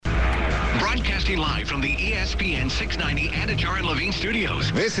Broadcasting live from the ESPN 690 Anajar and Levine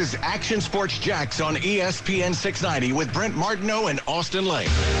studios. This is Action Sports Jax on ESPN 690 with Brent Martineau and Austin Lane.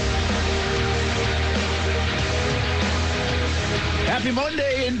 Happy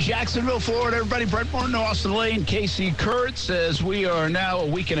Monday in Jacksonville, Florida. Everybody, Brent Martineau, Austin Lane, Casey Kurtz, as we are now a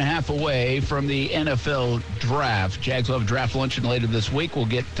week and a half away from the NFL draft. Jags will have a draft luncheon later this week. We'll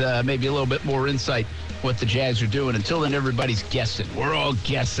get maybe a little bit more insight what the Jags are doing. Until then, everybody's guessing. We're all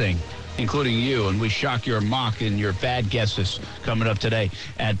guessing, including you, and we shock your mock and your bad guesses coming up today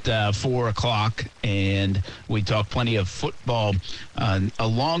at 4 o'clock. And we talk plenty of football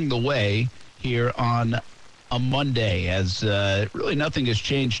along the way here on a Monday, as really nothing has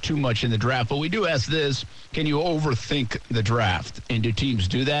changed too much in the draft. But we do ask this: can you overthink the draft? And do teams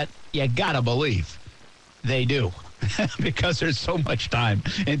do that? You gotta believe they do. Because there's so much time,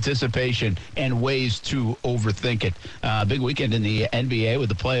 anticipation, and ways to overthink it. Big weekend in the NBA with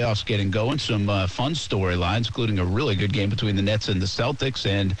the playoffs getting going. Some fun storylines, including a really good game between the Nets and the Celtics,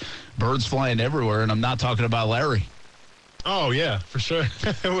 and birds flying everywhere. And I'm not talking about Larry. Oh, yeah, for sure.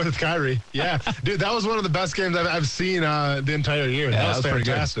 With Kyrie. Yeah. Dude, that was one of the best games I've seen the entire year. Yeah, that was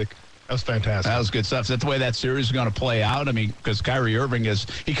fantastic. That was fantastic. That was good stuff. Is that the way that series is going to play out? I mean, because Kyrie Irving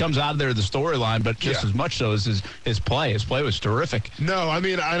he comes out of there the storyline, but just as much so as his play. His play was terrific. No, I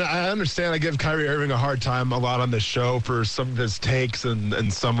mean, I understand. I give Kyrie Irving a hard time a lot on this show for some of his takes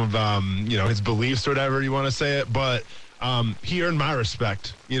and some of his beliefs or whatever you want to say it, but he earned my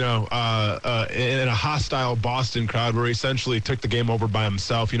respect, in a hostile Boston crowd where he essentially took the game over by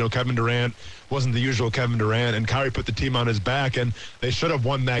himself. Kevin Durant wasn't the usual Kevin Durant, and Kyrie put the team on his back, and they should have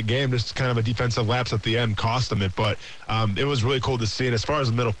won that game. Just kind of a defensive lapse at the end cost them it, but it was really cool to see. And as far as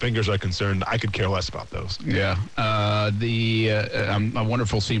the middle fingers are concerned, I could care less about those. Yeah. I wonder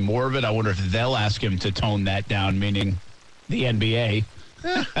if we'll see more of it. I wonder if they'll ask him to tone that down, meaning the NBA.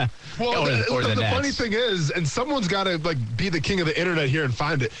 Well, the funny thing is, and someone's got to be the king of the internet here and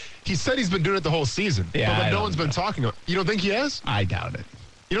find it. He said he's been doing it the whole season, but no one's been talking about it. You don't think he has? I doubt it.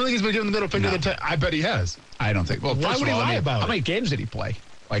 You don't think he's been giving the middle finger? I bet he has. I don't think. Well, why would he lie about it? How many games did he play?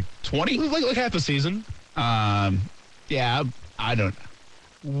 Like 20? Like half a season. Yeah, I don't.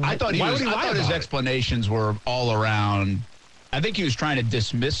 I thought his explanations were all around. I think he was trying to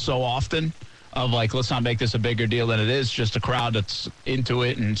dismiss so often. Of let's not make this a bigger deal than it is. Just a crowd that's into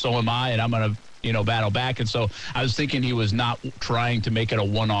it, and so am I, and I'm going to, battle back. And so I was thinking he was not trying to make it a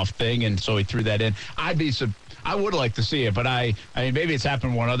one-off thing, and so he threw that in. I would like to see it, but I mean, maybe it's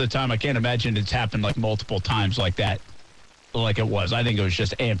happened one other time. I can't imagine it's happened multiple times like that, like it was. I think it was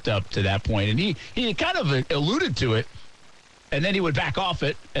just amped up to that point, and he kind of alluded to it, and then he would back off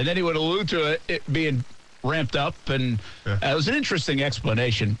it, and then he would allude to it being ramped up, and it was an interesting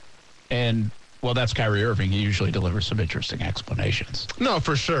explanation, and. Well, that's Kyrie Irving. He usually delivers some interesting explanations. No,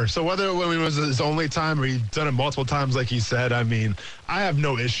 for sure. So whether it was his only time or he's done it multiple times, like he said, I mean, I have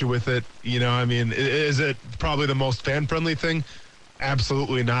no issue with it. I mean, is it probably the most fan-friendly thing?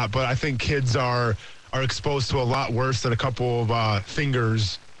 Absolutely not. But I think kids are exposed to a lot worse than a couple of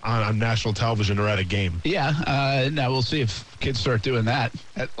fingers on national television or at a game. Yeah. Now we'll see if kids start doing that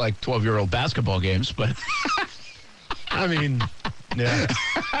at 12-year-old basketball games. But I mean. Yeah.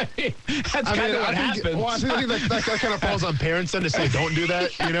 I mean, that's kind of what happens. Well, I think that kind of falls on parents then to say don't do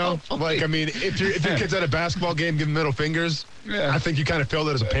that, I mean, if your kid's at a basketball game giving middle fingers, I think you kind of failed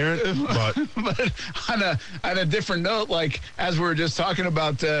it as a parent. But on a different note, as we were just talking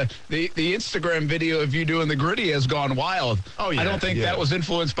about, the Instagram video of you doing the gritty has gone wild. Oh, yeah. I don't think that was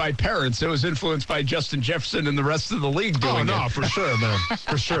influenced by parents. It was influenced by Justin Jefferson and the rest of the league doing it. Oh, no, for sure, man.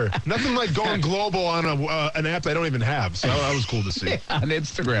 For sure. Nothing like going global on an app I don't even have. So that was cool to see. Yeah, on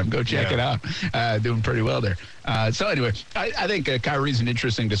Instagram. Go check it out. Doing pretty well there. So anyway, I think Kyrie's an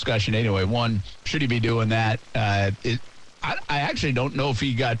interesting discussion anyway. One, should he be doing that? I actually don't know if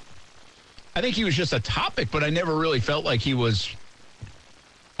he got – I think he was just a topic, but I never really felt like he was,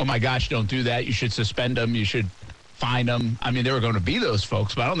 oh, my gosh, don't do that. You should suspend him. You should fine him. I mean, there were going to be those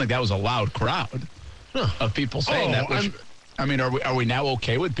folks, but I don't think that was a loud crowd of people saying that. I mean, are we now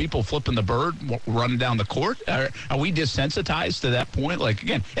okay with people flipping the bird, running down the court? Are we desensitized to that point?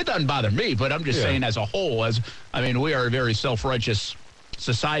 Again, it doesn't bother me, but I'm just saying as a whole, we are a very self-righteous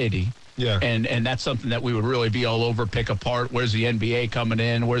society. Yeah. And that's something that we would really be all over, pick apart. Where's the NBA coming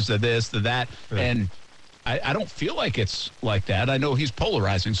in? Where's the this, the that? Yeah. And I don't feel like it's like that. I know he's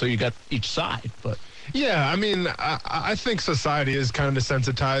polarizing, so you got each side, but. Yeah, I mean, I think society is kind of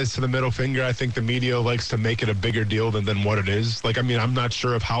desensitized to the middle finger. I think the media likes to make it a bigger deal than what it is. Like, I mean, I'm not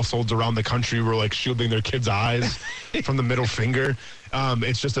sure if households around the country were, like, shielding their kids' eyes from the middle finger.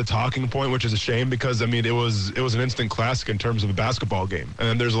 It's just a talking point, which is a shame because, I mean, it was an instant classic in terms of a basketball game.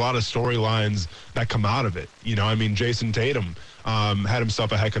 And there's a lot of storylines that come out of it. You know, I mean, Jason Tatum had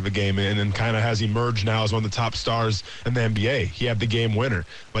himself a heck of a game and then kind of has emerged now as one of the top stars in the NBA. He had the game winner.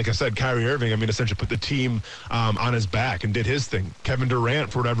 Like I said, Kyrie Irving, I mean, essentially put the team on his back and did his thing. Kevin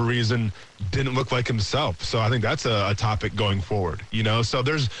Durant, for whatever reason, didn't look like himself. So I think that's a topic going forward, you know? So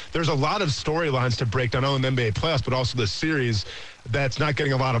there's a lot of storylines to break down, not only in the NBA playoffs, but also the series that's not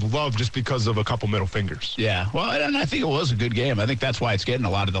getting a lot of love just because of a couple middle fingers. Yeah, well, and I think it was a good game. I think that's why it's getting a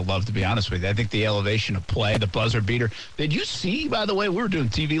lot of the love, to be honest with you. I think the elevation of play, the buzzer beater. Did you see, by the way, we were doing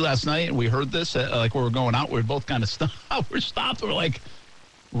TV last night, and we heard this, like we were going out, we were both kind of stopped. We're like,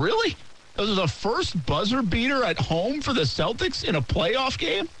 really? This was the first buzzer beater at home for the Celtics in a playoff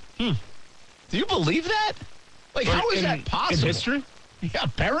game? Do you believe that? Like, how is that possible? In history? Yeah,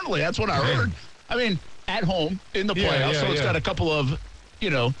 apparently. That's what I heard. I mean, at home in the playoffs, so it's got a couple of,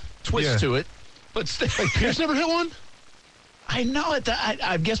 twists to it. But still, like Pierce never hit one? I know it.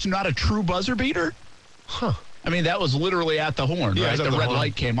 I guess not a true buzzer beater. Huh. I mean, that was literally at the horn, right? The red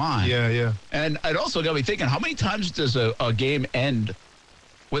light came on. Yeah. And it also got me thinking, how many times does a game end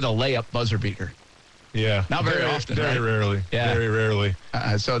with a layup buzzer beater? Yeah. Not very often, Very rarely. Yeah. Very rarely.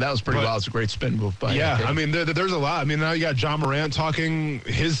 So that was pretty wild. It's a great spin move. I mean, there's a lot. I mean, now you got John Morant talking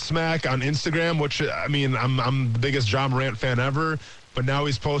his smack on Instagram, which, I mean, I'm the biggest John Morant fan ever. But now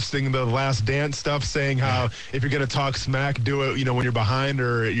he's posting the Last Dance stuff saying how if you're going to talk smack, do it, when you're behind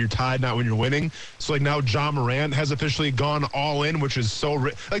or you're tied, not when you're winning. So, like, now John Morant has officially gone all in, which is so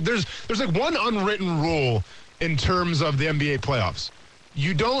like there's like one unwritten rule in terms of the NBA playoffs.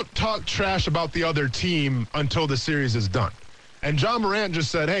 You don't talk trash about the other team until the series is done. And John Morant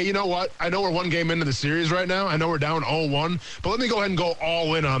just said, hey, you know what? I know we're one game into the series right now. I know we're down 0-1, but let me go ahead and go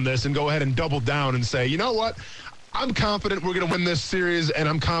all in on this and go ahead and double down and say, you know what? I'm confident we're going to win this series, and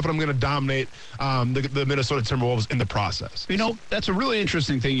I'm confident I'm going to dominate the Minnesota Timberwolves in the process. That's a really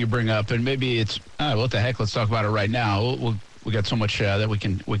interesting thing you bring up, and maybe it's, what the heck, let's talk about it right now. We got so much that we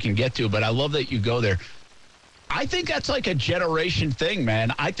can get to, but I love that you go there. I think that's like a generation thing,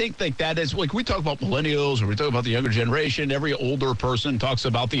 man. I think that is, like, we talk about millennials or we talk about the younger generation. Every older person talks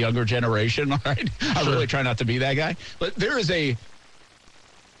about the younger generation, all right? Sure. I really try not to be that guy. But there is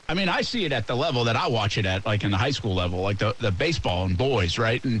I see it at the level that I watch it at, like in the high school level, like the baseball and boys,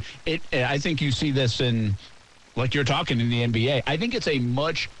 right? And I think you see this in, like you're talking in the NBA. I think it's a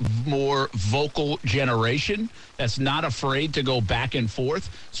much more vocal generation that's not afraid to go back and forth.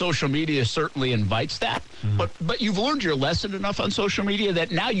 Social media certainly invites that. Mm-hmm. But you've learned your lesson enough on social media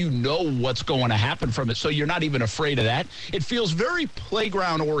that now you know what's going to happen from it, so you're not even afraid of that. It feels very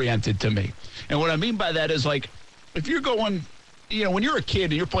playground-oriented to me. And what I mean by that is, like, if you're going – when you're a kid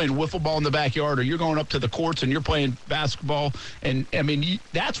and you're playing wiffle ball in the backyard or you're going up to the courts and you're playing basketball, and, I mean,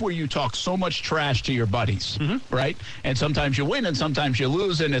 that's where you talk so much trash to your buddies, right? And sometimes you win and sometimes you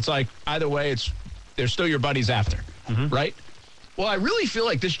lose, and it's like either way, they're still your buddies after, right? Well, I really feel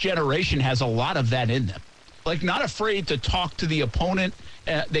like this generation has a lot of that in them. Like, not afraid to talk to the opponent.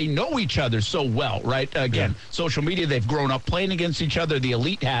 They know each other so well, right? Again, social media, they've grown up playing against each other. The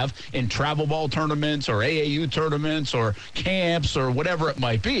elite have in travel ball tournaments or AAU tournaments or camps or whatever it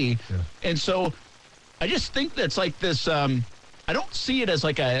might be. Yeah. And so I just think that's like this I don't see it as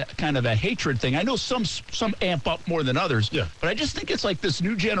like a kind of a hatred thing. I know some amp up more than others, but I just think it's like this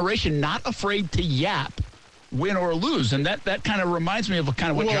new generation not afraid to yap, win or lose. And that kind of reminds me of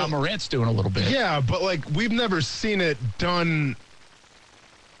kind of what John Morant's doing a little bit. Yeah, but like we've never seen it done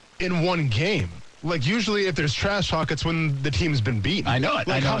in one game. Like usually if there's trash talk, it's when the team's been beaten. I know it.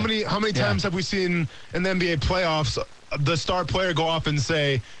 Like how many times have we seen in the NBA playoffs the star player go off and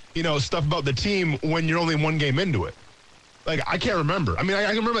say, stuff about the team when you're only one game into it? Like, I can't remember. I mean, I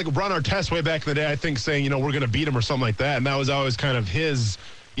can remember like Ron Artest way back in the day, I think, saying, we're going to beat him or something like that. And that was always kind of his,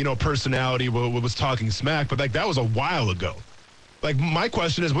 personality was talking smack. But like that was a while ago. Like, my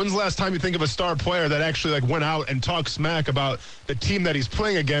question is, when's the last time you think of a star player that actually, like, went out and talked smack about the team that he's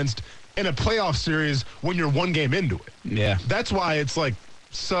playing against in a playoff series when you're one game into it? Yeah. That's why it's, like,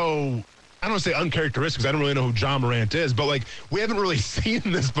 so, I don't want to say uncharacteristic because I don't really know who John Morant is, but, like, we haven't really seen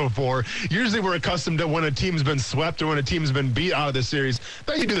this before. Usually we're accustomed to when a team's been swept or when a team's been beat out of the series,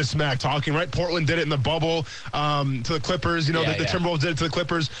 then you do the smack talking, right? Portland did it in the bubble to the Clippers. The Timberwolves did it to the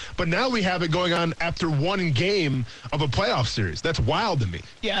Clippers. But now we have it going on after one game of a playoff series. That's wild to me.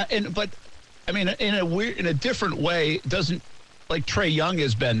 Yeah, but, I mean, in a different way, doesn't, like, Trae Young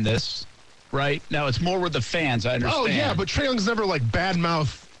has been this, right? Now it's more with the fans, I understand. Oh, yeah, but Trae Young's never, like,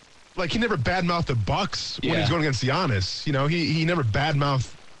 badmouth. Like, he never badmouthed the Bucks when he's going against Giannis. He never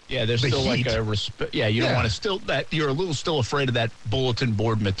badmouthed, Yeah, there's the still heat. like a respect. Yeah, you don't want to still that. You're a little still afraid of that bulletin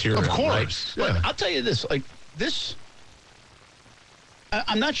board material. Of course. Right? Yeah. But I'll tell you this, like this.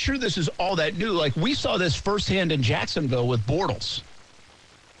 I'm not sure this is all that new. Like we saw this firsthand in Jacksonville with Bortles,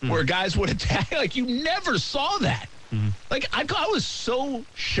 where guys would attack. Like you never saw that. Like I was so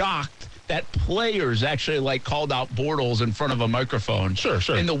shocked that players actually like called out Bortles in front of a microphone. Sure.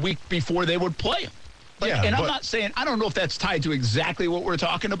 In the week before they would play him. Like, Yeah, and I'm but- not saying, I don't know if that's tied to exactly what we're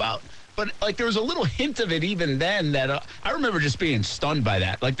talking about, but like there was a little hint of it even then that I remember just being stunned by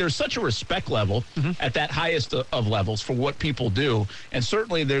that. Like there's such a respect level at that highest of levels for what people do. And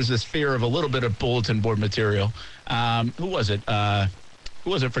certainly there's this fear of a little bit of bulletin board material. Who was it? Who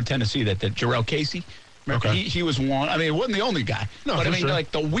was it for Tennessee that did? Jarrell Casey? Remember, Okay. he was one. I mean, it wasn't the only guy. No, but I for mean, sure.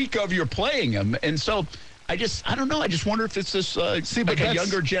 like the week of you're playing him. And so I don't know. I just wonder if it's this but like a that's-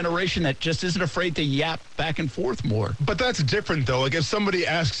 younger generation that just isn't afraid to yap back and forth more. But that's different, though. Like, if somebody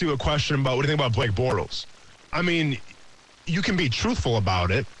asks you a question about what do you think about Blake Bortles, I mean, you can be truthful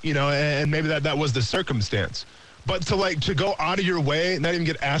about it, you know, and maybe that was the circumstance. But to go out of your way, not even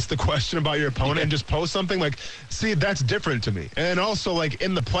get asked the question about your opponent and just post something, like, see, that's different to me. And also, like,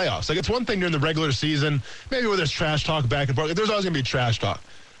 in the playoffs. Like, it's one thing during the regular season, maybe where there's trash talk back and forth. Like, there's always going to be trash talk.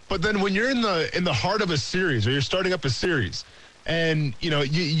 But then when you're in the heart of a series or you're starting up a series and, you know,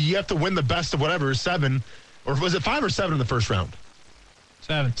 you have to win the best of whatever, 7, or was it 5 or 7 in the first round?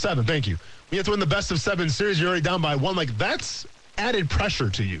 7. 7, thank you. When you have to win the best of 7 series, you're already down by 1. Like, that's added pressure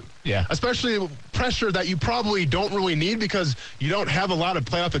to you. Yeah. Especially pressure that you probably don't really need because you don't have a lot of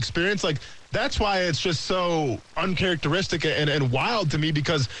playoff experience. Like, that's why it's just so uncharacteristic and wild to me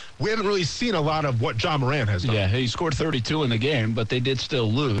because we haven't really seen a lot of what John Morant has done. Yeah, he scored 32 in the game, but they did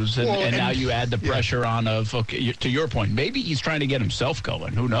still lose. And, Well, and now and- you add the pressure on of, okay, to your point, maybe he's trying to get himself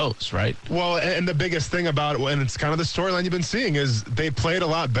going. Who knows, right? Well, and the biggest thing about it, and it's kind of the storyline you've been seeing, is they played a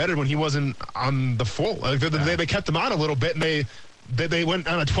lot better when he wasn't on the full. Like they kept him out a little bit, and they went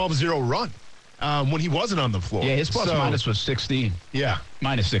on a 12-0 run when he wasn't on the floor. Yeah, his plus So, minus was 16. Yeah,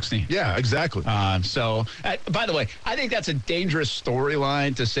 Minus 16. yeah, exactly. So, by the way, I think that's a dangerous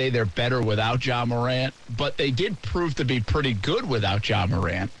storyline to say they're better without John Morant, but they did prove to be pretty good without John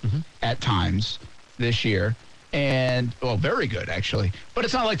Morant at times this year. And, well, very good, actually. But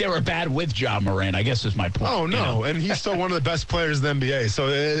it's not like they were bad with John Morant, I guess is my point. Oh, no, you know? and he's still one of the best players in the NBA. So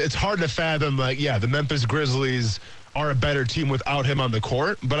it's hard to fathom, like, yeah, the Memphis Grizzlies are a better team without him on the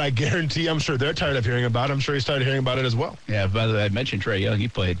court, but I guarantee, I'm sure they're tired of hearing about it. I'm sure he's tired of hearing about it as well. Yeah, by the way, I mentioned Trae Young. He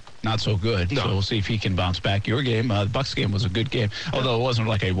played not so good. No. So we'll see if he can bounce back. Your game, the Bucks game was a good game, although it wasn't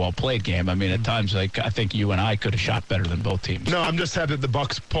like a well-played game. I mean, at times, like I think you and I could have shot better than both teams. No, I'm just happy that the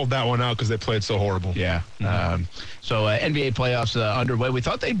Bucks pulled that one out because they played so horrible. Yeah. So NBA playoffs underway. We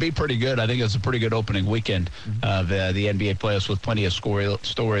thought they'd be pretty good. I think it was a pretty good opening weekend of the NBA playoffs with plenty of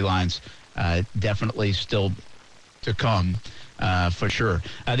storylines. Definitely still to come. For sure.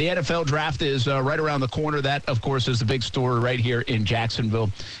 The NFL draft is right around the corner. That, of course, is the big story right here in Jacksonville.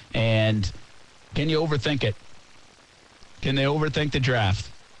 And can you overthink it? Can they overthink the draft?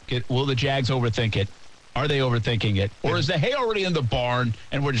 Will the Jags overthink it? Are they overthinking it? Or is the hay already in the barn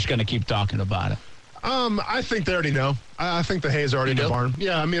and we're just going to keep talking about it? I think they already know. I think the hay's already in You the do? barn.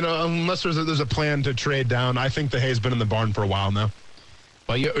 Yeah, I mean, unless there's a plan to trade down, I think the hay's been in the barn for a while now.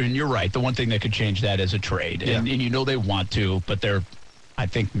 Well, you're right. The one thing that could change that is a trade. And you know they want to, but I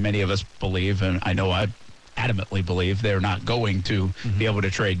think many of us believe, and I know I adamantly believe, they're not going to be able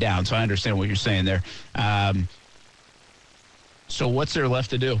to trade down. So I understand what you're saying there. So what's there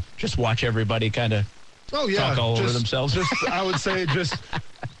left to do? Just watch everybody kind of talk all over themselves? I would say just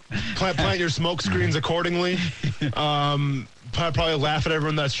plant your smoke screens accordingly. Probably laugh at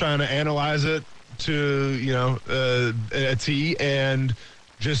everyone that's trying to analyze it to, a T, and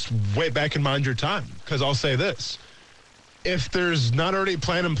just wait back and mind your time. Because I'll say this. If there's not already a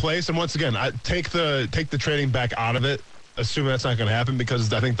plan in place, and once again, I take the trading back out of it, assuming that's not going to happen,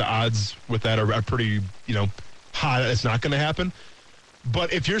 because I think the odds with that are pretty, high that it's not going to happen.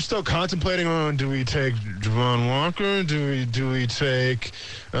 But if you're still contemplating on, do we take Javon Walker? Do we take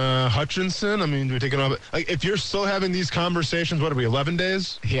Hutchinson? I mean, do we take another? Like, if you're still having these conversations, what are we, 11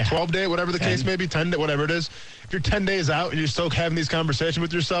 days? Yeah. 12 days, whatever the case may be, 10 days, whatever it is. If you're 10 days out and you're still having these conversations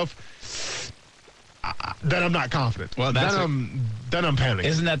with yourself, then I'm not confident. Well, then I'm panicking.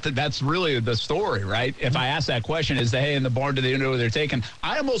 Isn't that's really the story, right? If I ask that question, is the hay in the barn, do they know where they're taking?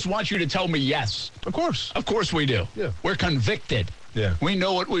 I almost want you to tell me yes. Of course. Of course we do. Yeah. We're convicted. Yeah. We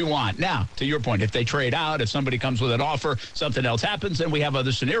know what we want. Now, to your point, if they trade out, if somebody comes with an offer, something else happens, then we have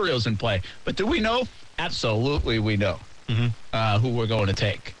other scenarios in play. But do we know? Absolutely we know who we're going to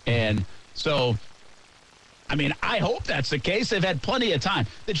take. And so I mean, I hope that's the case. They've had plenty of time.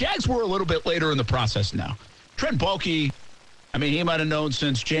 The Jags were a little bit later in the process now. Trent Baalke, I mean, he might have known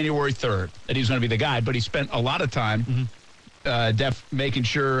since January 3rd that he was going to be the guy, but he spent a lot of time making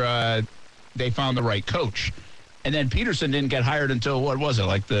sure they found the right coach. And then Peterson didn't get hired until, what was it,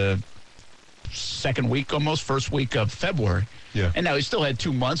 like the second week almost, first week of February. Yeah. And now he still had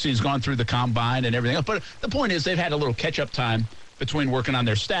 2 months, and he's gone through the combine and everything else. But the point is they've had a little catch-up time between working on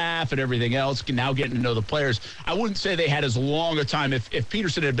their staff and everything else, now getting to know the players. I wouldn't say they had as long a time. If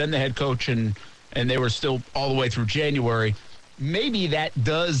Peterson had been the head coach and they were still all the way through January, maybe that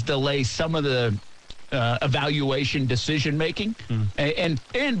does delay some of the evaluation decision-making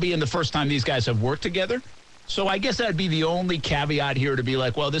and being the first time these guys have worked together. So I guess that'd be the only caveat here to be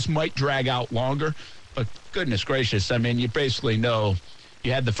like, well, this might drag out longer. But goodness gracious, I mean, you basically know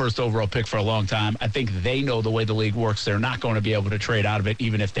you had the first overall pick for a long time. I think they know the way the league works. They're not going to be able to trade out of it,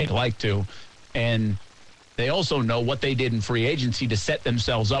 even if they'd like to. And they also know what they did in free agency to set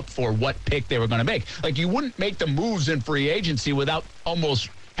themselves up for what pick they were going to make. Like, you wouldn't make the moves in free agency without almost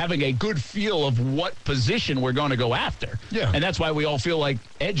having a good feel of what position we're going to go after. Yeah. And that's why we all feel like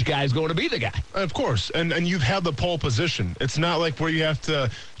edge guy is going to be the guy. Of course. And you've had the pole position. It's not like where you have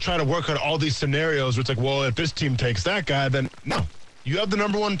to try to work out all these scenarios where it's like, well, if this team takes that guy, then no. You have the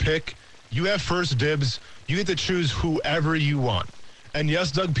number one pick. You have first dibs. You get to choose whoever you want. And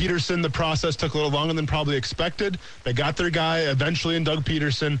yes, Doug Peterson, the process took a little longer than probably expected. They got their guy eventually in Doug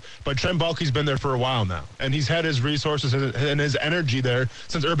Peterson, but Trent Baalke's been there for a while now. And he's had his resources and his energy there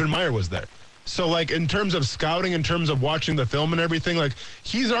since Urban Meyer was there. So, like, in terms of scouting, in terms of watching the film and everything, like,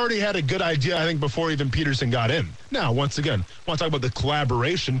 he's already had a good idea, I think, before even Peterson got in. Now, once again, I want to talk about the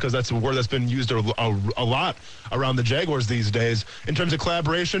collaboration, because that's a word that's been used a lot around the Jaguars these days. In terms of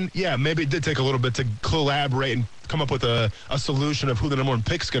collaboration, yeah, maybe it did take a little bit to collaborate and come up with a solution of who the number one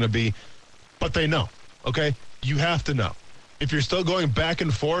pick's going to be. But they know, okay? You have to know. If you're still going back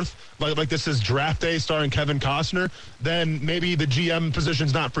and forth, like this is Draft Day starring Kevin Costner, then maybe the GM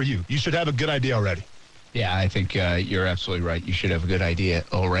position's not for you. You should have a good idea already. Yeah, I think you're absolutely right. You should have a good idea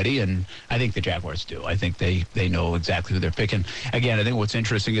already, and I think the Jaguars do. I think they know exactly who they're picking. Again, I think what's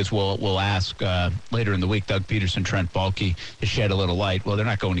interesting is we'll ask later in the week Doug Peterson, Trent Baalke to shed a little light. Well, they're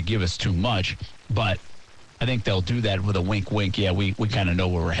not going to give us too much, but I think they'll do that with a wink, wink. Yeah, we kind of know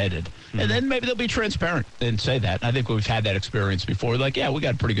where we're headed. And then maybe they'll be transparent and say that. I think we've had that experience before. Like, yeah, we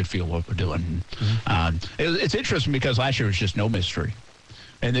got a pretty good feel of what we're doing. It's interesting because last year was just no mystery.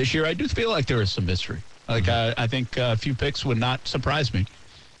 And this year I do feel like there is some mystery. Like, I think a few picks would not surprise me.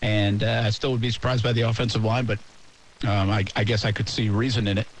 And I still would be surprised by the offensive line, but I guess I could see reason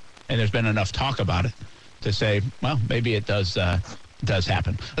in it. And there's been enough talk about it to say, well, maybe it does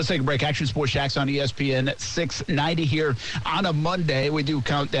happen. Let's take a break. Action Sports Jax on ESPN 690 here on a Monday. We do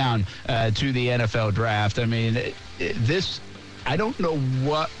count down to the NFL draft. I mean, I don't know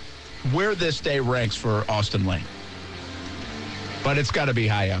where this day ranks for Austin Lane, but it's got to be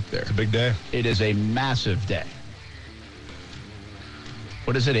high up there. It's a big day. It is a massive day.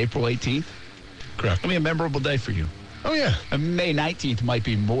 What is it, April 18th? Correct. I mean, a memorable day for you. Oh, yeah. May 19th might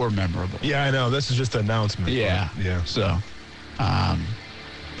be more memorable. Yeah, I know. This is just an announcement. Yeah. Yeah. So,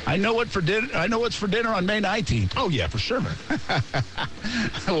 I know what's for dinner on May 19th. Oh, yeah, for sure, man.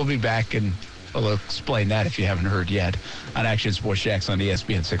 We'll be back, and we'll explain that if you haven't heard yet on Action Sports Jax on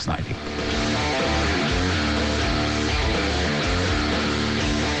ESPN 690.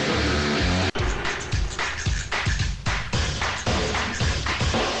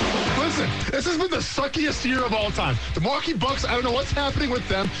 This has been the suckiest year of all time. The Milwaukee Bucks, I don't know what's happening with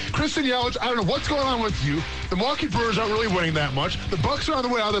them. Christian Yelich, I don't know what's going on with you. The Milwaukee Brewers aren't really winning that much. The Bucks are on the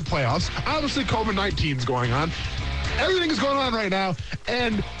way out of the playoffs. Obviously, COVID-19 is going on. Everything is going on right now.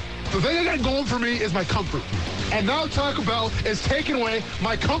 And the thing I got going for me is my comfort food. And now Taco Bell is taking away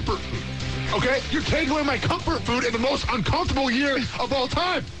my comfort food. Okay? You're taking away my comfort food in the most uncomfortable year of all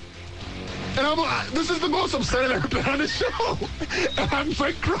time. And this is the most upset I've ever been on this show. And I'm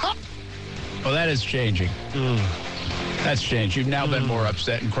like, crying. Well, that is changing. That's changed. You've now been more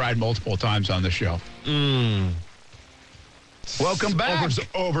upset and cried multiple times on the show. Welcome back.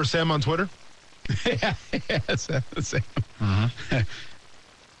 Over Sam on Twitter? Yeah, Sam.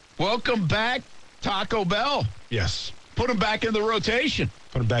 Welcome back, Taco Bell. Yes. Put them back in the rotation.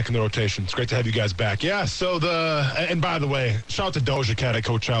 Put them back in the rotation. It's great to have you guys back. Yeah, so and by the way, shout out to Doja Cat at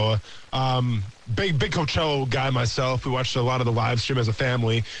Coachella. Big Coachella guy myself. We watched a lot of the live stream as a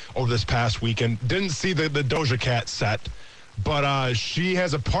family over this past weekend. Didn't see the Doja Cat set, but she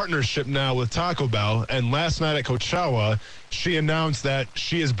has a partnership now with Taco Bell. And last night at Coachella, she announced that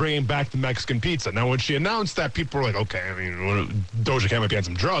she is bringing back the Mexican pizza. Now, when she announced that, people were like, okay, I mean, Doja Cat might be on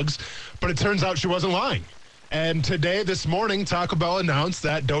some drugs. But it turns out she wasn't lying. And today, this morning, Taco Bell announced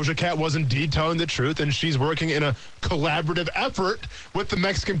that Doja Cat was indeed telling the truth, and she's working in a collaborative effort with the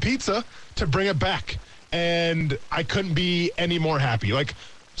Mexican Pizza to bring it back. And I couldn't be any more happy. Like,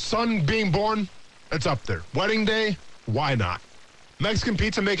 son being born, it's up there. Wedding day, why not? Mexican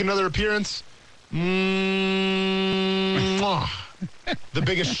Pizza make another appearance. The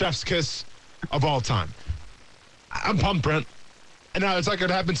biggest chef's kiss of all time. I'm pumped, Brent. And now it's not going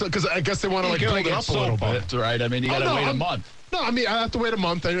to happen because I guess they want to build it up a little bit. Right? I mean, you got to wait a month. No, I mean, I have to wait a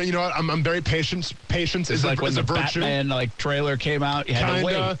month. You know what? I'm very patient. Patience is like when the virtue. Batman trailer came out, you had to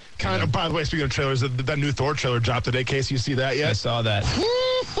wait. Kind of. By the way, speaking of trailers, that new Thor trailer dropped today. Casey, you see that yet? I saw that.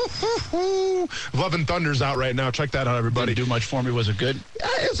 Love and Thunder's out right now. Check that out, everybody. Didn't do much for me. Was it good? Yeah,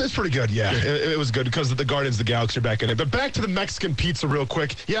 it's pretty good. Yeah, it was good because the Guardians of the Galaxy are back in it. But back to the Mexican Pizza real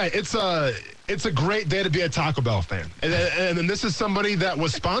quick. Yeah, it's a great day to be a Taco Bell fan. And this is somebody that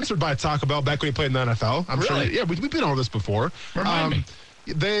was sponsored by Taco Bell back when he played in the NFL. I'm really? sure. Yeah, we've been over this before. Remind me.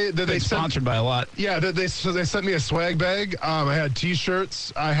 They sponsored by a lot. Yeah, they sent me a swag bag. I had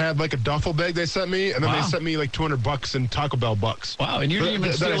T-shirts. I had a duffel bag they sent me, and then they sent me $200 in Taco Bell bucks. Wow, and you didn't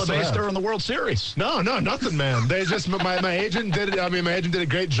even steal a base during the World Series. No, nothing, man. They just my agent did it. I mean, my agent did a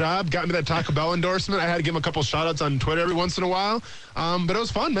great job. Got me that Taco Bell endorsement. I had to give him a couple shout-outs on Twitter every once in a while. But it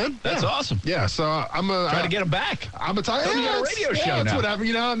was fun, man. That's awesome. Yeah, so I'm try to get them back. I'm a Taco. You got a radio show now. Whatever.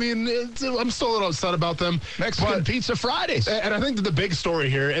 You know, I mean, I'm still a little upset about them. Mexican Pizza Fridays. And I think that the big story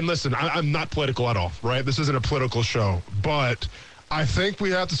here, and listen, I'm not political at all, right? This isn't a political show, but I think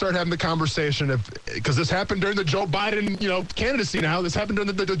we have to start having the conversation because this happened during the Joe Biden, candidacy now. This happened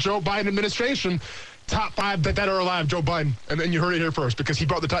during the Joe Biden administration. Top 5 that are alive, Joe Biden. And then you heard it here first because he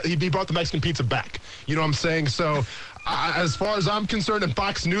brought the Mexican Pizza back. You know what I'm saying? So as far as I'm concerned, and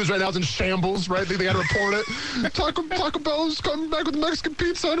Fox News right now is in shambles, right? They got to report it. Taco Bell's coming back with the Mexican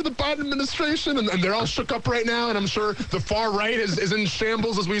Pizza under the Biden administration, and they're all shook up right now, and I'm sure the far right is in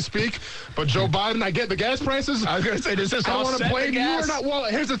shambles as we speak. But Joe Biden, I get the gas prices. I was going to say, does this I all want to blame you or not? Well,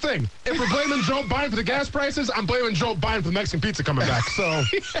 here's the thing. If we're blaming Joe Biden for the gas prices, I'm blaming Joe Biden for the Mexican Pizza coming back. So...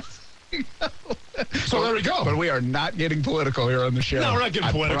 So there we go. But we are not getting political here on the show. No, we're not getting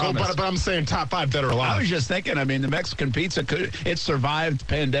political, but I'm saying top 5 dead or alive. I was just thinking, I mean, the Mexican Pizza, it survived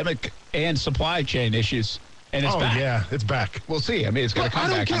pandemic and supply chain issues, and it's back. Yeah, it's back. We'll see. I mean, it's going to come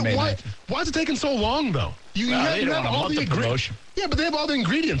back on May 9th. Why is it taking so long, though? You have all the ingredients. Yeah, but they have all the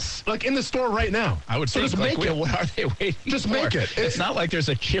ingredients in the store right now. I would say, just make it. What are they waiting Just for? Make it. It's not like there's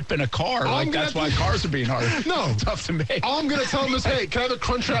a chip in a car. That's why cars are being hard. No. It's tough to make. All I'm going to tell them is, hey, can I have a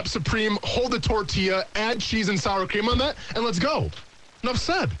Crunchwrap Supreme, hold the tortilla, add cheese and sour cream on that, and let's go. Enough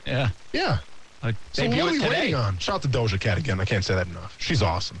said. Yeah. Yeah. So what are we waiting on? Shout out to Doja Cat again. I can't say that enough. She's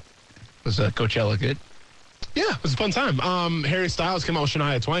awesome. Was Coachella good? Yeah, it was a fun time. Harry Styles came out with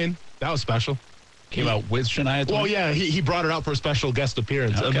Shania Twain. That was special. Came out with Shania Twain? Well, yeah, he brought her out for a special guest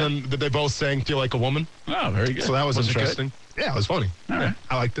appearance. Okay. And then they both sang Feel Like a Woman. Oh, very good. So that was interesting. Yeah, it was funny. All right.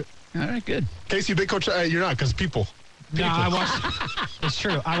 I liked it. All right, good. Casey, big coach, you're not, because people. No, I watched. It's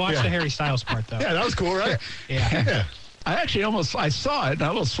true. I watched the Harry Styles part, though. Yeah, that was cool, right? Yeah. I actually I saw it, and I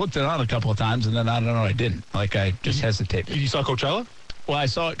almost flipped it on a couple of times, and then I don't know, I didn't. I just hesitated. You saw Coachella? Well, I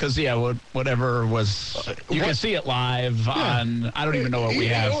saw it because, whatever was, you can see it live on, I don't even know what we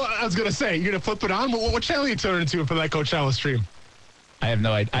have. Well, I was going to say, you're going to flip it on? What channel are you turning to for that Coachella stream? I have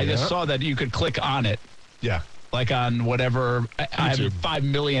no idea. I just saw that you could click on it. Yeah. Like on whatever, I have 5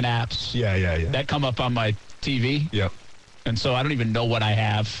 million apps. Yeah. That come up on my TV. Yep. And so I don't even know what I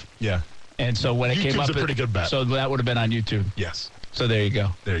have. Yeah. And so when it came up. YouTube's a pretty good bet. So that would have been on YouTube. Yes. So there you go.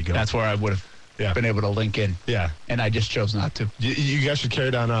 That's where I would have been able to link in. Yeah. And I just chose not to. You guys should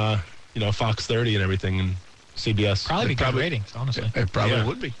carry down, Fox 30 and everything and CBS. Probably be good ratings, honestly. It probably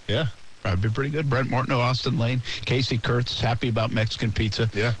would be. Yeah. Probably be pretty good. Brent Martineau, Austin Lane, Casey Kurtz, happy about Mexican pizza.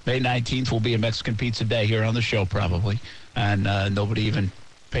 Yeah. May 19th will be a Mexican pizza day here on the show probably. And nobody even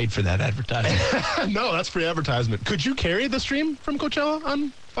paid for that advertisement. No, that's free advertisement. Could you carry the stream from Coachella on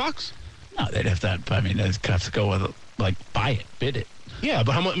Fox? No, they'd have to, they'd have to go with buy it, bid it. Yeah,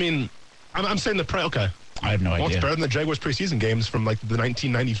 but how much, I'm saying the price, okay. I have no idea. It's better than the Jaguars preseason games from the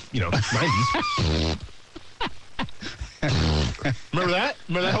 1990, 90s. Remember that?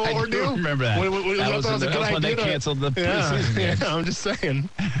 Remember that whole ordeal? I remember that. That was when they canceled the preseason games. Yeah, I'm just saying.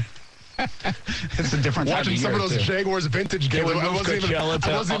 It's a different time watching some of those Jaguars vintage games. I wasn't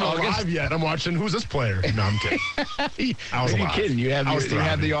even alive yet. I'm watching, who's this player? No, I'm kidding. I was alive. Are you kidding? You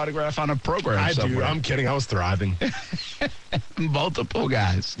have the autograph on a program somewhere. I'm kidding. I was thriving. Multiple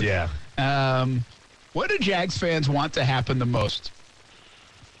guys. Yeah. What do Jags fans want to happen the most?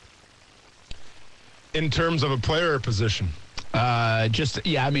 In terms of a player or position?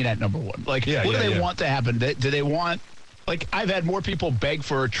 At number one. Like, what do they want to happen? Do they want, like, I've had more people beg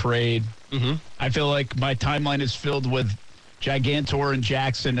for a trade. Mm-hmm. I feel like my timeline is filled with Gigantor and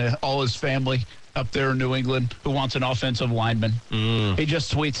Jackson and all his family up there in New England who wants an offensive lineman. He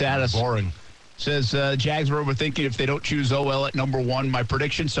just tweets at us. Boring. Says, Jags were overthinking if they don't choose OL at number one. My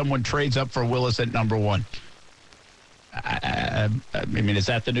prediction, someone trades up for Willis at number one. I mean, is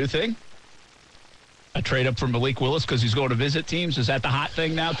that the new thing? A trade up for Malik Willis because he's going to visit teams? Is that the hot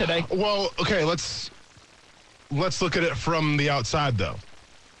thing now today? Well, okay, let's look at it from the outside, though.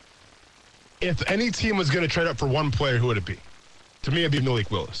 If any team was going to trade up for one player, who would it be? To me, it'd be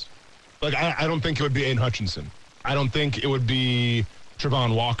Malik Willis. Like, I don't think it would be Aiden Hutchinson. I don't think it would be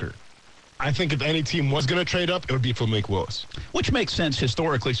Travon Walker. I think if any team was going to trade up, it would be for Malik Willis. Which makes sense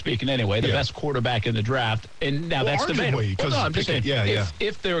historically speaking anyway, the best quarterback in the draft. And now that's debatable. Well, I'm just saying,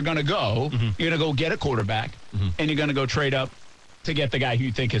 if they're going to go, you're going to go get a quarterback, and you're going to go trade up to get the guy who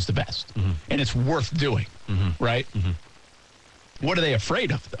you think is the best. And it's worth doing, right? What are they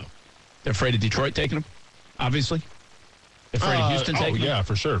afraid of, though? They're afraid of Detroit taking them, obviously. They're afraid of Houston taking them. Yeah,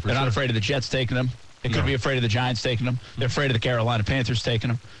 for sure. They're not afraid of the Jets taking them. They could be afraid of the Giants taking them. They're afraid of the Carolina Panthers taking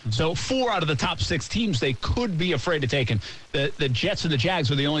them. So 4 out of the top 6 teams they could be afraid of taking. The Jets and the Jags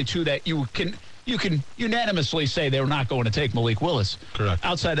are the only 2 that you can unanimously say they're not going to take Malik Willis. Correct.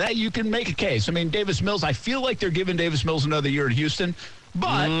 Outside of that, you can make a case. I mean, Davis Mills, I feel like they're giving Davis Mills another year in Houston.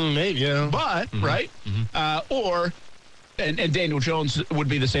 But, right? And Daniel Jones would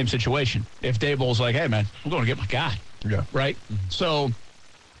be the same situation. If Daboll's like, hey, man, I'm going to get my guy. Yeah. Right? So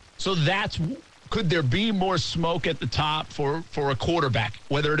that's... Could there be more smoke at the top for a quarterback,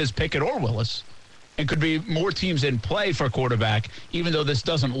 whether it is Pickett or Willis? And could be more teams in play for a quarterback, even though this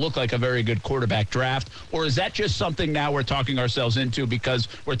doesn't look like a very good quarterback draft? Or is that just something now we're talking ourselves into because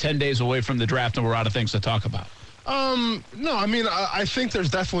we're 10 days away from the draft and we're out of things to talk about? No, I mean, I think there's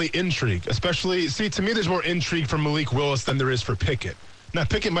definitely intrigue, especially, to me, there's more intrigue for Malik Willis than there is for Pickett. Now,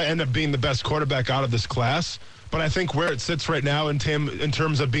 Pickett might end up being the best quarterback out of this class, but I think where it sits right now in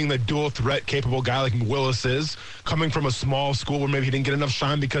terms of being the dual threat capable guy like Willis is, coming from a small school where maybe he didn't get enough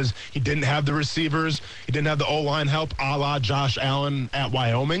shine because he didn't have the receivers, he didn't have the O-line help, a la Josh Allen at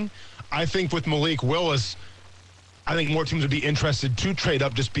Wyoming. I think with Malik Willis, I think more teams would be interested to trade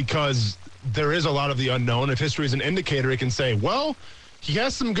up just because there is a lot of the unknown. If history is an indicator, it can say, well, he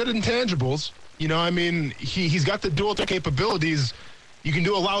has some good intangibles. You know, I mean, he's got the dual threat capabilities. You can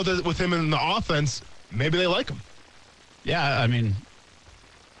do a lot with him in the offense. Maybe they like him. Yeah, I mean,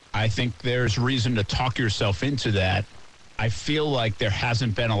 I think there's reason to talk yourself into that. I feel like there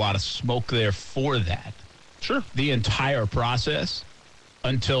hasn't been a lot of smoke there for that. Sure. The entire process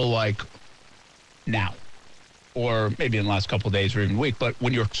until, like, now. Or maybe in the last couple of days or even week. But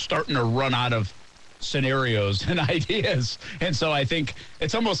when you're starting to run out of scenarios and ideas. And so I think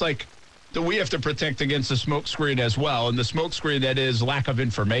it's almost like we have to protect against the smoke screen as well. And the smoke screen that is lack of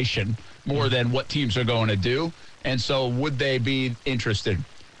information more than what teams are going to do. And so would they be interested?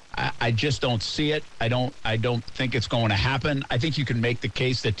 I just don't see it. I don't think it's going to happen. I think you can make the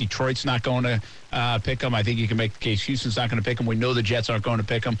case that Detroit's not going to pick him. I think you can make the case Houston's not going to pick him. We know the Jets aren't going to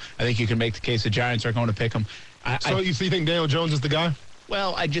pick him. I think you can make the case the Giants are going to pick him. So you think Daniel Jones is the guy?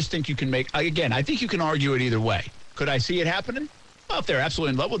 Well, I just think you can make, again, I think you can argue it either way. Could I see it happening? Well, if they're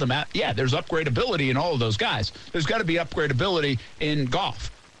absolutely in love with him, yeah, there's upgradability in all of those guys. There's got to be upgradability in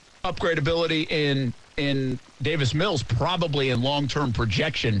Goff, upgradability in Davis Mills, probably in long-term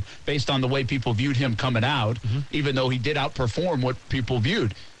projection based on the way people viewed him coming out, even though he did outperform what people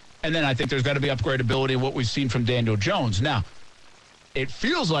viewed. And then I think there's got to be upgradability in what we've seen from Daniel Jones. Now, it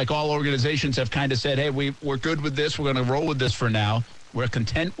feels like all organizations have kind of said, hey, we're good with this. We're going to roll with this for now. We're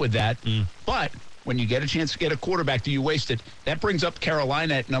content with that. But when you get a chance to get a quarterback, do you waste it? That brings up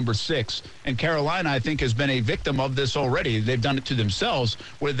Carolina at number 6. And Carolina, I think, has been a victim of this already. They've done it to themselves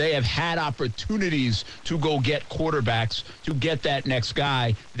where they have had opportunities to go get quarterbacks, to get that next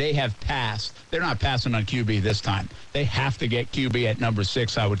guy. They have passed. They're not passing on QB this time. They have to get QB at number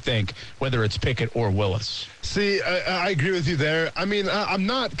 6, I would think, whether it's Pickett or Willis. See, I agree with you there. I mean, I'm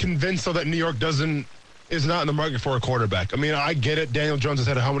not convinced, though, that New York is not in the market for a quarterback. I mean, I get it. Daniel Jones has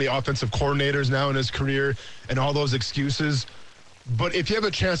had how many offensive coordinators now in his career and all those excuses. But if you have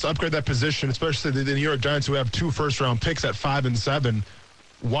a chance to upgrade that position, especially the New York Giants who have 2 first-round picks at 5 and 7,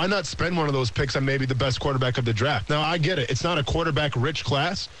 why not spend one of those picks on maybe the best quarterback of the draft? Now, I get it. It's not a quarterback-rich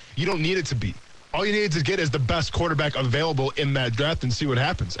class. You don't need it to be. All you need to get is the best quarterback available in that draft and see what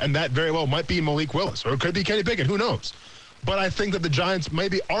happens. And that very well might be Malik Willis, or it could be Kenny Pickett. Who knows? But I think that the Giants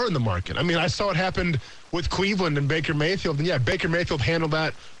maybe are in the market. I mean, I saw it happened with Cleveland and Baker Mayfield. And, yeah, Baker Mayfield handled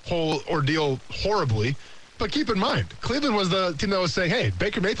that whole ordeal horribly. But keep in mind, Cleveland was the team that was saying, hey,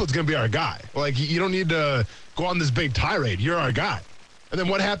 Baker Mayfield's going to be our guy. Like, you don't need to go on this big tirade. You're our guy. And then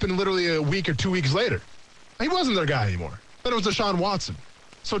what happened literally a week or 2 weeks later? He wasn't their guy anymore. Then it was Deshaun Watson.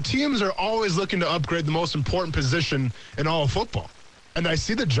 So teams are always looking to upgrade the most important position in all of football. And I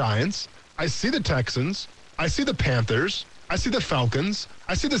see the Giants. I see the Texans. I see the Panthers. I see the Falcons.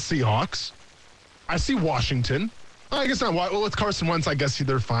 I see the Seahawks. I see Washington. I guess not. Well, with Carson Wentz, I guess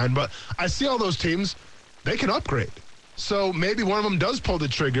they're fine. But I see all those teams. They can upgrade. So maybe one of them does pull the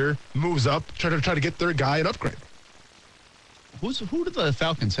trigger, moves up, try to get their guy and upgrade. Who do the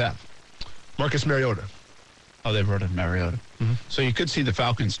Falcons have? Marcus Mariota. Oh, they brought in Mariota. Mm-hmm. So you could see the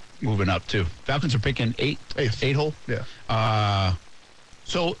Falcons moving up, too. Falcons are picking eight hole? Yeah.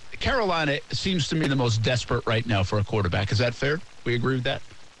 So Carolina seems to me the most desperate right now for a quarterback. Is that fair? We agree with that?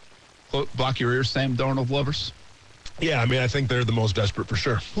 Block your ears, Sam Darnold lovers. Yeah, I mean, I think they're the most desperate for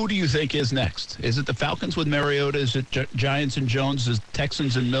sure. Who do you think is next? Is it the Falcons with Mariota? Is it Giants and Jones? Is it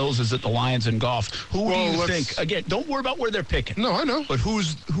Texans and Mills? Is it the Lions and Goff? Who do you think? Again, don't worry about where they're picking. No, I know. But who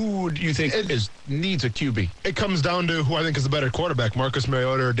do you think needs a QB? It comes down to who I think is the better quarterback, Marcus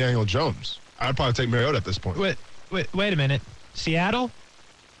Mariota or Daniel Jones. I'd probably take Mariota at this point. Wait a minute. Seattle?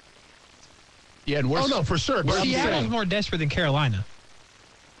 Yeah, and no, for sure. Seattle's more desperate than Carolina.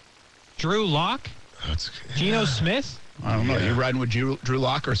 Drew Lock? Geno Smith? I don't know. You riding with Drew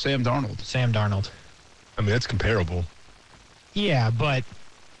Lock or Sam Darnold? Sam Darnold. I mean, it's comparable. Yeah, but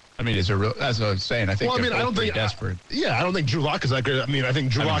I mean, is there real? That's what I'm saying. I think. Well, I mean, I don't think desperate. I don't think Drew Lock is that great. I mean, I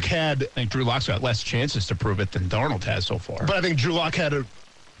think Drew Lock had. I think Drew Lock's got less chances to prove it than Darnold has so far. But I think Drew Lock had an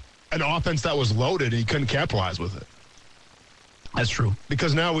offense that was loaded, and he couldn't capitalize with it. That's true.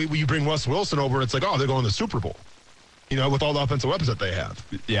 Because now you bring Russ Wilson over, and it's like, oh, they're going to the Super Bowl. You know, with all the offensive weapons that they have.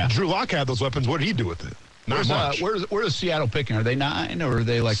 Yeah. Drew Lock had those weapons. What did he do with it? Not much. Where's Seattle picking? Are they 9 or are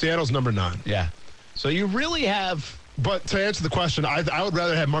they like? Seattle's number 9. Yeah. So you really have. But to answer the question, I would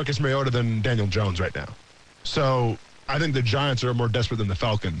rather have Marcus Mariota than Daniel Jones right now. So I think the Giants are more desperate than the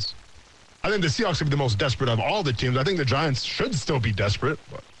Falcons. I think the Seahawks are the most desperate of all the teams. I think the Giants should still be desperate.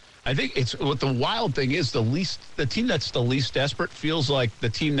 But I think it's what the wild thing is. The team that's the least desperate feels like the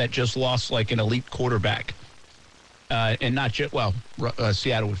team that just lost like an elite quarterback. And not just,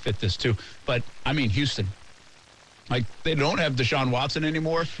 Seattle would fit this too. But, I mean, Houston. Like, they don't have Deshaun Watson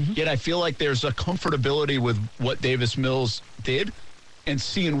anymore, yet I feel like there's a comfortability with what Davis Mills did and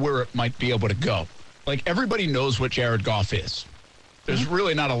seeing where it might be able to go. Like, everybody knows what Jared Goff is. There's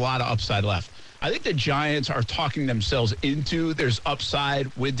really not a lot of upside left. I think the Giants are talking themselves into there's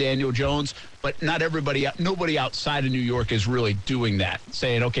upside with Daniel Jones, but nobody outside of New York is really doing that,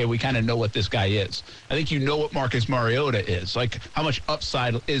 saying, okay, we kind of know what this guy is. I think you know what Marcus Mariota is. Like, how much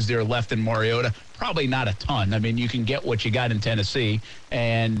upside is there left in Mariota? Probably not a ton. I mean, you can get what you got in Tennessee,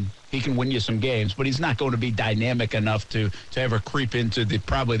 and he can win you some games, but he's not going to be dynamic enough to ever creep into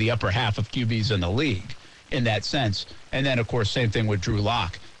probably the upper half of QBs in the league in that sense. And then, of course, same thing with Drew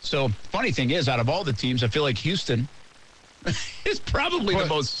Lock. So, funny thing is, out of all the teams, I feel like Houston is probably the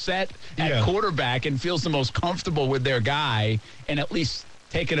most set at quarterback and feels the most comfortable with their guy and at least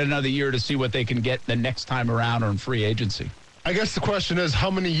taking another year to see what they can get the next time around or in free agency. I guess the question is,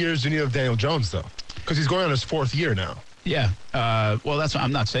 how many years do you need of Daniel Jones, though? Because he's going on his 4th year now. Yeah. Well, that's what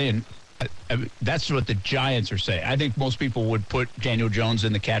I'm not saying. That's what the Giants are saying. I think most people would put Daniel Jones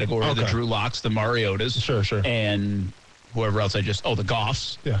in the category of the Drew Locks, the Mariotas. Sure. And whoever else the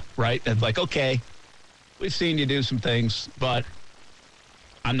Goffs. Yeah. Right? And like, okay, we've seen you do some things, but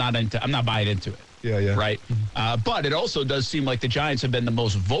I'm not buying into it. Yeah. Right? Mm-hmm. But it also does seem like the Giants have been the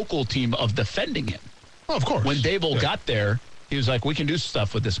most vocal team of defending him. Oh, of course. When Dable got there, he was like, we can do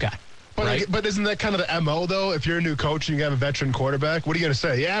stuff with this guy. But isn't that kind of the MO, though? If you're a new coach and you have a veteran quarterback, what are you going to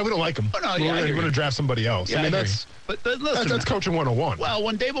say? Yeah, we don't like him. Oh, no, we're going to draft somebody else. Yeah, I mean, that's coaching 101. Well,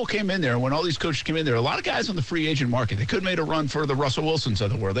 when Dable came in there, when all these coaches came in there, a lot of guys on the free agent market, they could have made a run for the Russell Wilsons of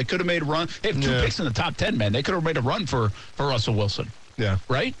the world. They could have made a run. They have 2 picks in the top 10, man. They could have made a run for Russell Wilson. Yeah.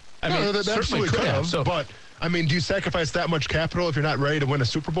 Right? I mean, they absolutely could have. So, but, I mean, do you sacrifice that much capital if you're not ready to win a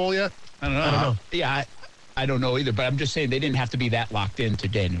Super Bowl yet? I don't know. Yeah, I don't know either, but I'm just saying they didn't have to be that locked into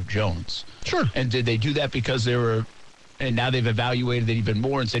Daniel Jones. Sure. And did they do that because they were, and now they've evaluated it even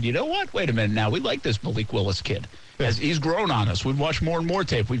more and said, you know what? Wait a minute now. We like this Malik Willis kid. As he's grown on us. We've watched more and more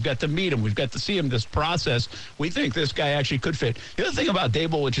tape. We've got to meet him. We've got to see him, this process. We think this guy actually could fit. The other thing about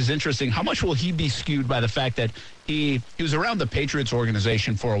Dable, which is interesting, how much will he be skewed by the fact that he was around the Patriots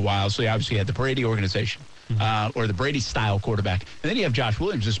organization for a while, so he obviously had the Brady organization, or the Brady-style quarterback. And then you have Josh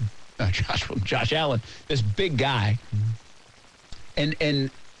Allen, this big guy.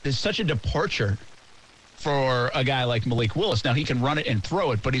 And there's such a departure for a guy like Malik Willis. Now, he can run it and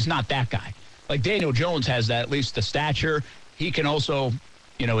throw it, but he's not that guy. Like Daniel Jones has that, at least the stature. He can also,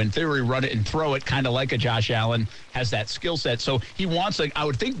 in theory, run it and throw it kind of like a Josh Allen, has that skill set. So I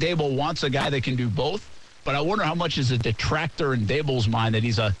would think Daboll wants a guy that can do both, but I wonder how much is a detractor in Daboll's mind that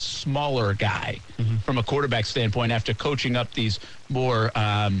he's a smaller guy from a quarterback standpoint after coaching up these more,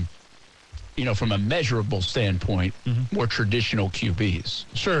 from a measurable standpoint, more traditional QBs.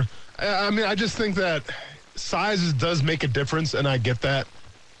 Sure. I just think that size does make a difference, and I get that.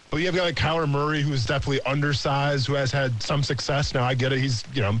 But you have a guy like Kyler Murray, who's definitely undersized, who has had some success. Now, I get it. He's,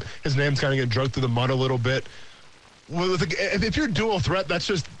 his name's kind of getting drugged through the mud a little bit. If you're dual threat,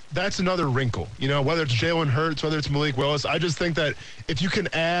 that's another wrinkle. Whether it's Jalen Hurts, whether it's Malik Willis, I just think that if you can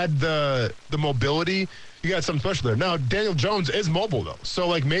add the mobility, you got something special there. Now, Daniel Jones is mobile, though.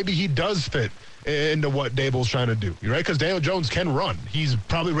 So, maybe he does fit into what Daboll's trying to do, right? Because Daniel Jones can run. He's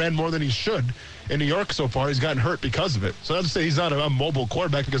probably ran more than he should in New York so far. He's gotten hurt because of it. So that's to say he's not a mobile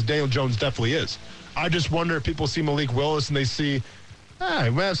quarterback, because Daniel Jones definitely is. I just wonder if people see Malik Willis and they see, we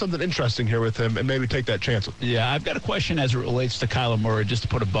have something interesting here with him, and maybe take that chance with him. Yeah, I've got a question as it relates to Kyler Murray, just to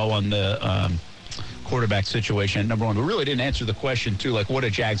put a bow on the quarterback situation. Number one, we really didn't answer the question, too, what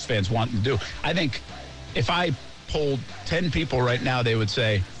do Jags fans want to do? I think if I polled 10 people right now, they would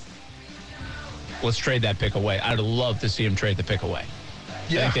say, let's trade that pick away. I'd love to see him trade the pick away.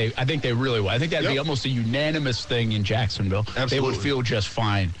 Yeah. I think they really will. I think that'd be almost a unanimous thing in Jacksonville. Absolutely. They would feel just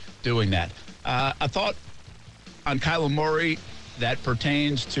fine doing that. I thought on Kyler Murray that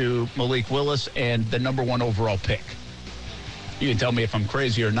pertains to Malik Willis and the number 1 overall pick. You can tell me if I'm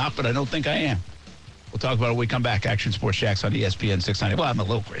crazy or not, but I don't think I am. We'll talk about it when we come back. Action Sports Jacks on ESPN 690. Well, I'm a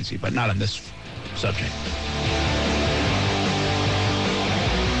little crazy, but not on this subject.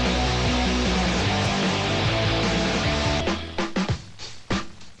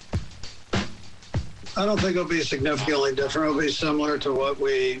 I don't think it'll be significantly different. It'll be similar to what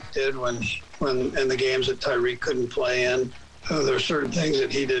we did when in the games that Tyreek couldn't play in. There are certain things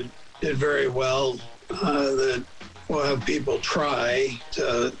that he did very well that we'll have people try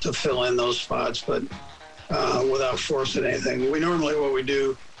to fill in those spots, but without forcing anything. What we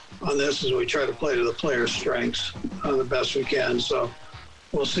do on this is we try to play to the player's strengths the best we can. So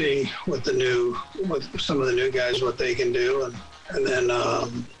we'll see with some of the new guys what they can do, and then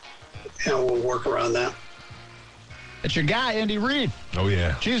we'll work around that. It's your guy, Andy Reid. Oh,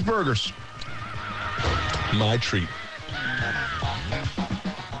 yeah. Cheeseburgers. My treat.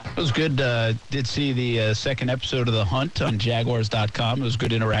 It was good. Did see the second episode of The Hunt on Jaguars.com. It was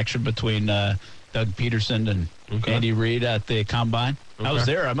good interaction between Doug Peterson and Andy Reid at the Combine. Okay. I was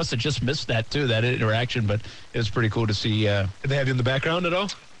there. I must have just missed that, too, that interaction, but it was pretty cool to see. Did they have you in the background at all?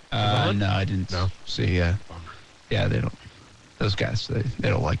 No, I didn't see. Yeah, they don't. Those guys, they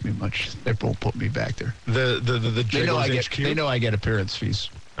don't like me much. They won't put me back there. The Jaguars HQ? They know I get appearance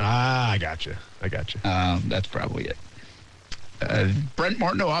fees. I got you. That's probably it. Brent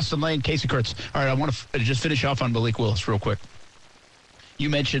Martineau, Austin Lane, Casey Kurtz. All right, I want to just finish off on Malik Willis real quick.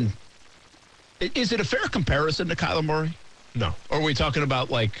 You mentioned, is it a fair comparison to Kyler Murray? No. Or are we talking about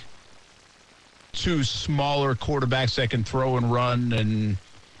two smaller quarterbacks that can throw and run and...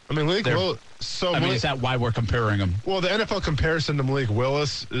 Malik Willis. Is that why we're comparing them? Well, the NFL comparison to Malik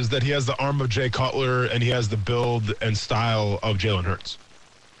Willis is that he has the arm of Jay Cutler and he has the build and style of Jalen Hurts.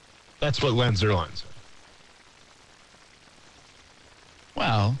 That's what Lance Zierlein said.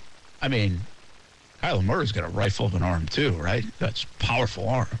 Well, Kyler Murray's got a rifle of an arm too, right? That's powerful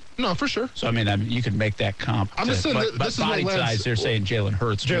arm. No, for sure. So, you can make that comp. I'm just saying, this is body size, they're saying Jalen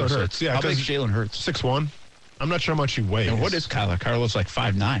Hurts. Jalen Hurts, yeah. How big is Jalen Hurts? 6'1". I'm not sure how much he weighs. And what is Kyler? Kyler's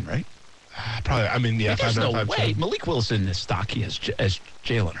 5'9", right? Probably, yeah. There's no way. Malik Willis in this stocky as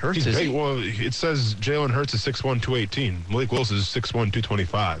Jalen Hurts. He's big. Well, it says Jalen Hurts is 6'1", 218. Malik Willis is 6'1",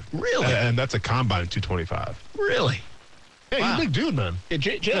 225. Really? And that's a combine 225. Really? Yeah, wow. He's a big dude, man. Yeah,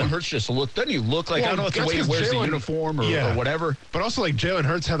 Jalen Hurts doesn't he look like, I don't know if the way he wears the uniform or whatever. But also, Jalen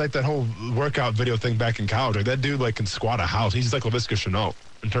Hurts had that whole workout video thing back in college. That dude, can squat a house. He's like Laviska Shenault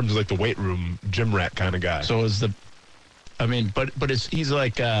in terms of, the weight room, gym rat kind of guy. So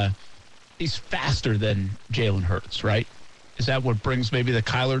he's faster than Jalen Hurts, right? Is that what brings maybe the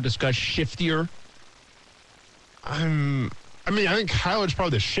Kyler discussion shiftier? I think Kyler's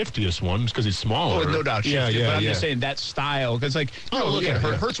probably the shiftiest one just because he's smaller. Oh, no doubt shiftier. Yeah, but I'm just saying that style. Because,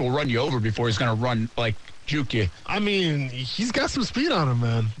 Hurts will run you over before he's going to run, juke you. He's got some speed on him,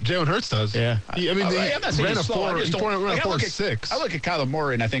 man. Jalen Hurts does. Yeah. He ran a 4.6. I look at Kyler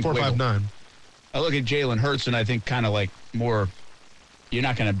Murray and I think 4.59. I look at Jalen Hurts and I think kind of more, you're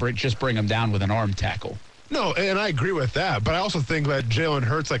not going to just bring him down with an arm tackle. No, and I agree with that. But I also think that Jalen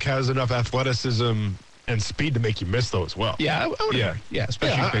Hurts has enough athleticism and speed to make you miss though as well. Yeah, I would agree. Yeah,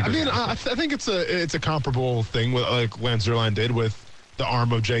 especially bigger. I mean, guys. I think it's a comparable thing with like Lance Zierlein did with the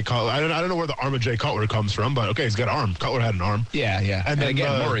arm of Jay Cutler. I don't know where the arm of Jay Cutler comes from, but okay, he's got an arm. Cutler had an arm. Yeah. And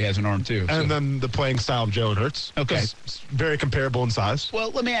again, Murray has an arm too. And then the playing style of Jalen Hurts. Okay. Is very comparable in size.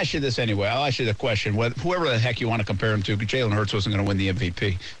 Well, let me ask you this anyway. I'll ask you the question. Whoever the heck you want to compare him to, Jalen Hurts wasn't going to win the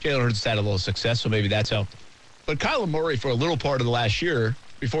MVP. Jalen Hurts had a little success, so maybe that's helped. But Kyler Murray, for a little part of the last year,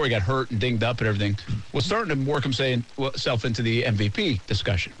 before he got hurt and dinged up and everything, was starting to work himself into the MVP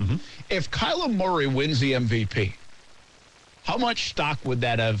discussion. Mm-hmm. If Kyler Murray wins the MVP, how much stock would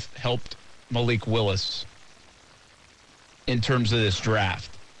that have helped Malik Willis in terms of this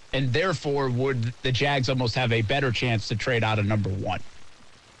draft? And therefore, would the Jags almost have a better chance to trade out of number one?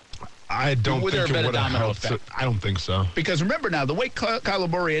 I don't think it would have helped. I don't think so. Because remember now, the way Kyler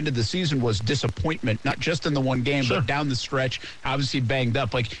Murray ended the season was disappointment, not just in the one game, but down the stretch, obviously banged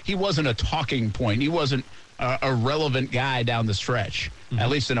up. Like, he wasn't a talking point. He wasn't a relevant guy down the stretch, at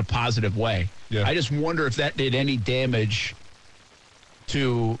least in a positive way. Yeah. I just wonder if that did any damage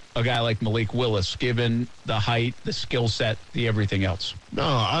to a guy like Malik Willis, given the height, the skill set, the everything else. No,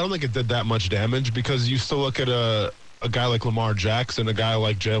 I don't think it did that much damage because you still look at a guy like Lamar Jackson, a guy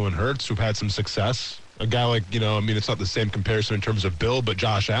like Jalen Hurts, who've had some success. A guy like, it's not the same comparison in terms of build, but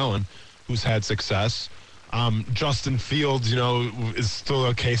Josh Allen, who's had success. Justin Fields, is still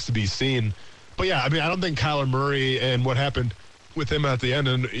a case to be seen. But, yeah, I don't think Kyler Murray and what happened with him at the end,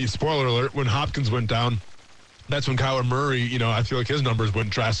 and spoiler alert, when Hopkins went down, that's when Kyler Murray, I feel like his numbers went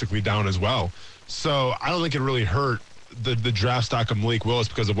drastically down as well. So I don't think it really hurt the draft stock of Malik Willis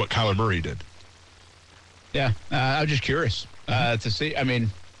because of what Kyler Murray did. Yeah, I was just curious to see.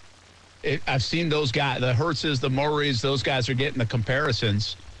 I've seen those guys, the Hurtses, the Murrays, those guys are getting the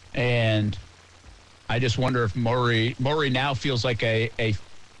comparisons. And I just wonder if Murray now feels like he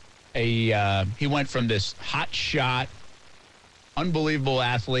went from this hot shot, unbelievable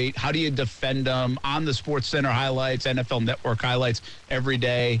athlete. How do you defend him on the SportsCenter highlights, NFL Network highlights every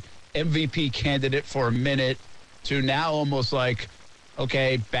day? MVP candidate for a minute to now almost like,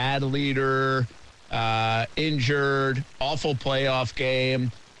 okay, bad leader, injured, awful playoff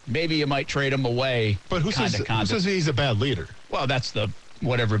game. Maybe you might trade him away. But who says he's a bad leader? Well, that's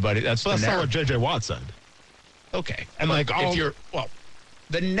what everybody. That's not what J.J. Watt said. Okay, and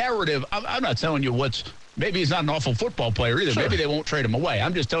the narrative. I'm not telling you maybe he's not an awful football player either. Sure. Maybe they won't trade him away.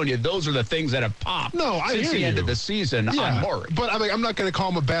 I'm just telling you those are the things that have popped since the end of the season on Murray. But I'm not going to call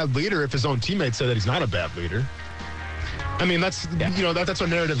him a bad leader if his own teammates say that he's not a bad leader. That's what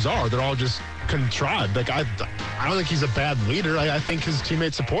narratives are. They're all just contrived. Like I don't think he's a bad leader. I think his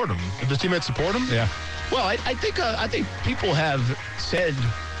teammates support him. If his teammates support him, yeah. Well, I think people have said,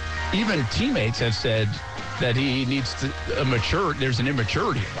 even teammates have said that he needs to mature. There's an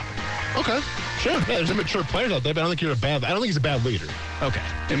immaturity about him. Okay, sure. Yeah, there's immature players out there, but I don't think he's a bad leader. Okay,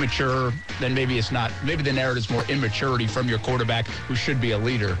 immature. Then maybe it's not. Maybe the narrative's more immaturity from your quarterback, who should be a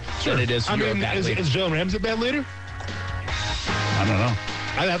leader, than it is. You're a bad leader. Is Jalen Ramsey a bad leader? I don't know.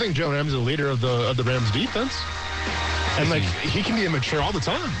 I think Jalen Ramsey is the leader of the Rams defense, and he can be immature all the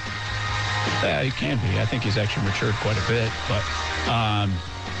time. Yeah, he can be. I think he's actually matured quite a bit, but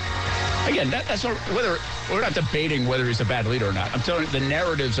again, that's not, whether we're not debating whether he's a bad leader or not. I'm telling you the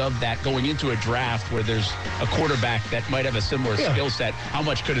narratives of that going into a draft where there's a quarterback that might have a similar skill set. How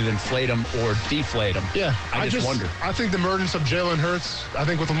much could it inflate him or deflate him? Yeah, I just wonder. I think the emergence of Jalen Hurts, I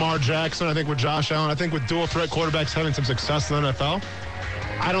think with Lamar Jackson, I think with Josh Allen, I think with dual threat quarterbacks having some success in the NFL,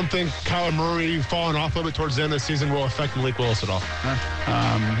 I don't think Kyler Murray falling off a little bit towards the end of the season will affect Malik Willis at all.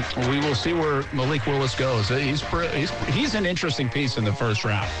 We will see where Malik Willis goes. He's an interesting piece in the first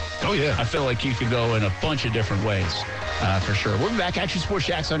round. Oh, yeah. I feel like he could go in a bunch of different ways, for sure. We'll be back. Action Sports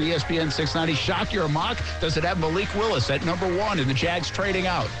Jax on ESPN 690. Shock your mock. Does it have Malik Willis at number one and the Jags trading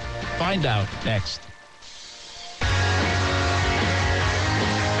out? Find out next.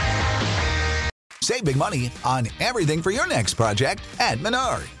 Save big money on everything for your next project at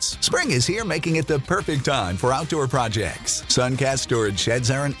Menards. Spring is here, making it the perfect time for outdoor projects. Suncast storage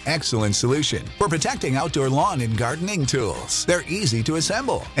sheds are an excellent solution for protecting outdoor lawn and gardening tools. They're easy to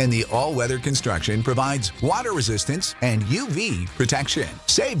assemble, and the all-weather construction provides water resistance and UV protection.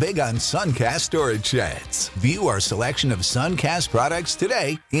 Save big on Suncast storage sheds. View our selection of Suncast products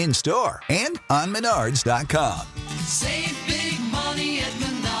today in store and on Menards.com. Save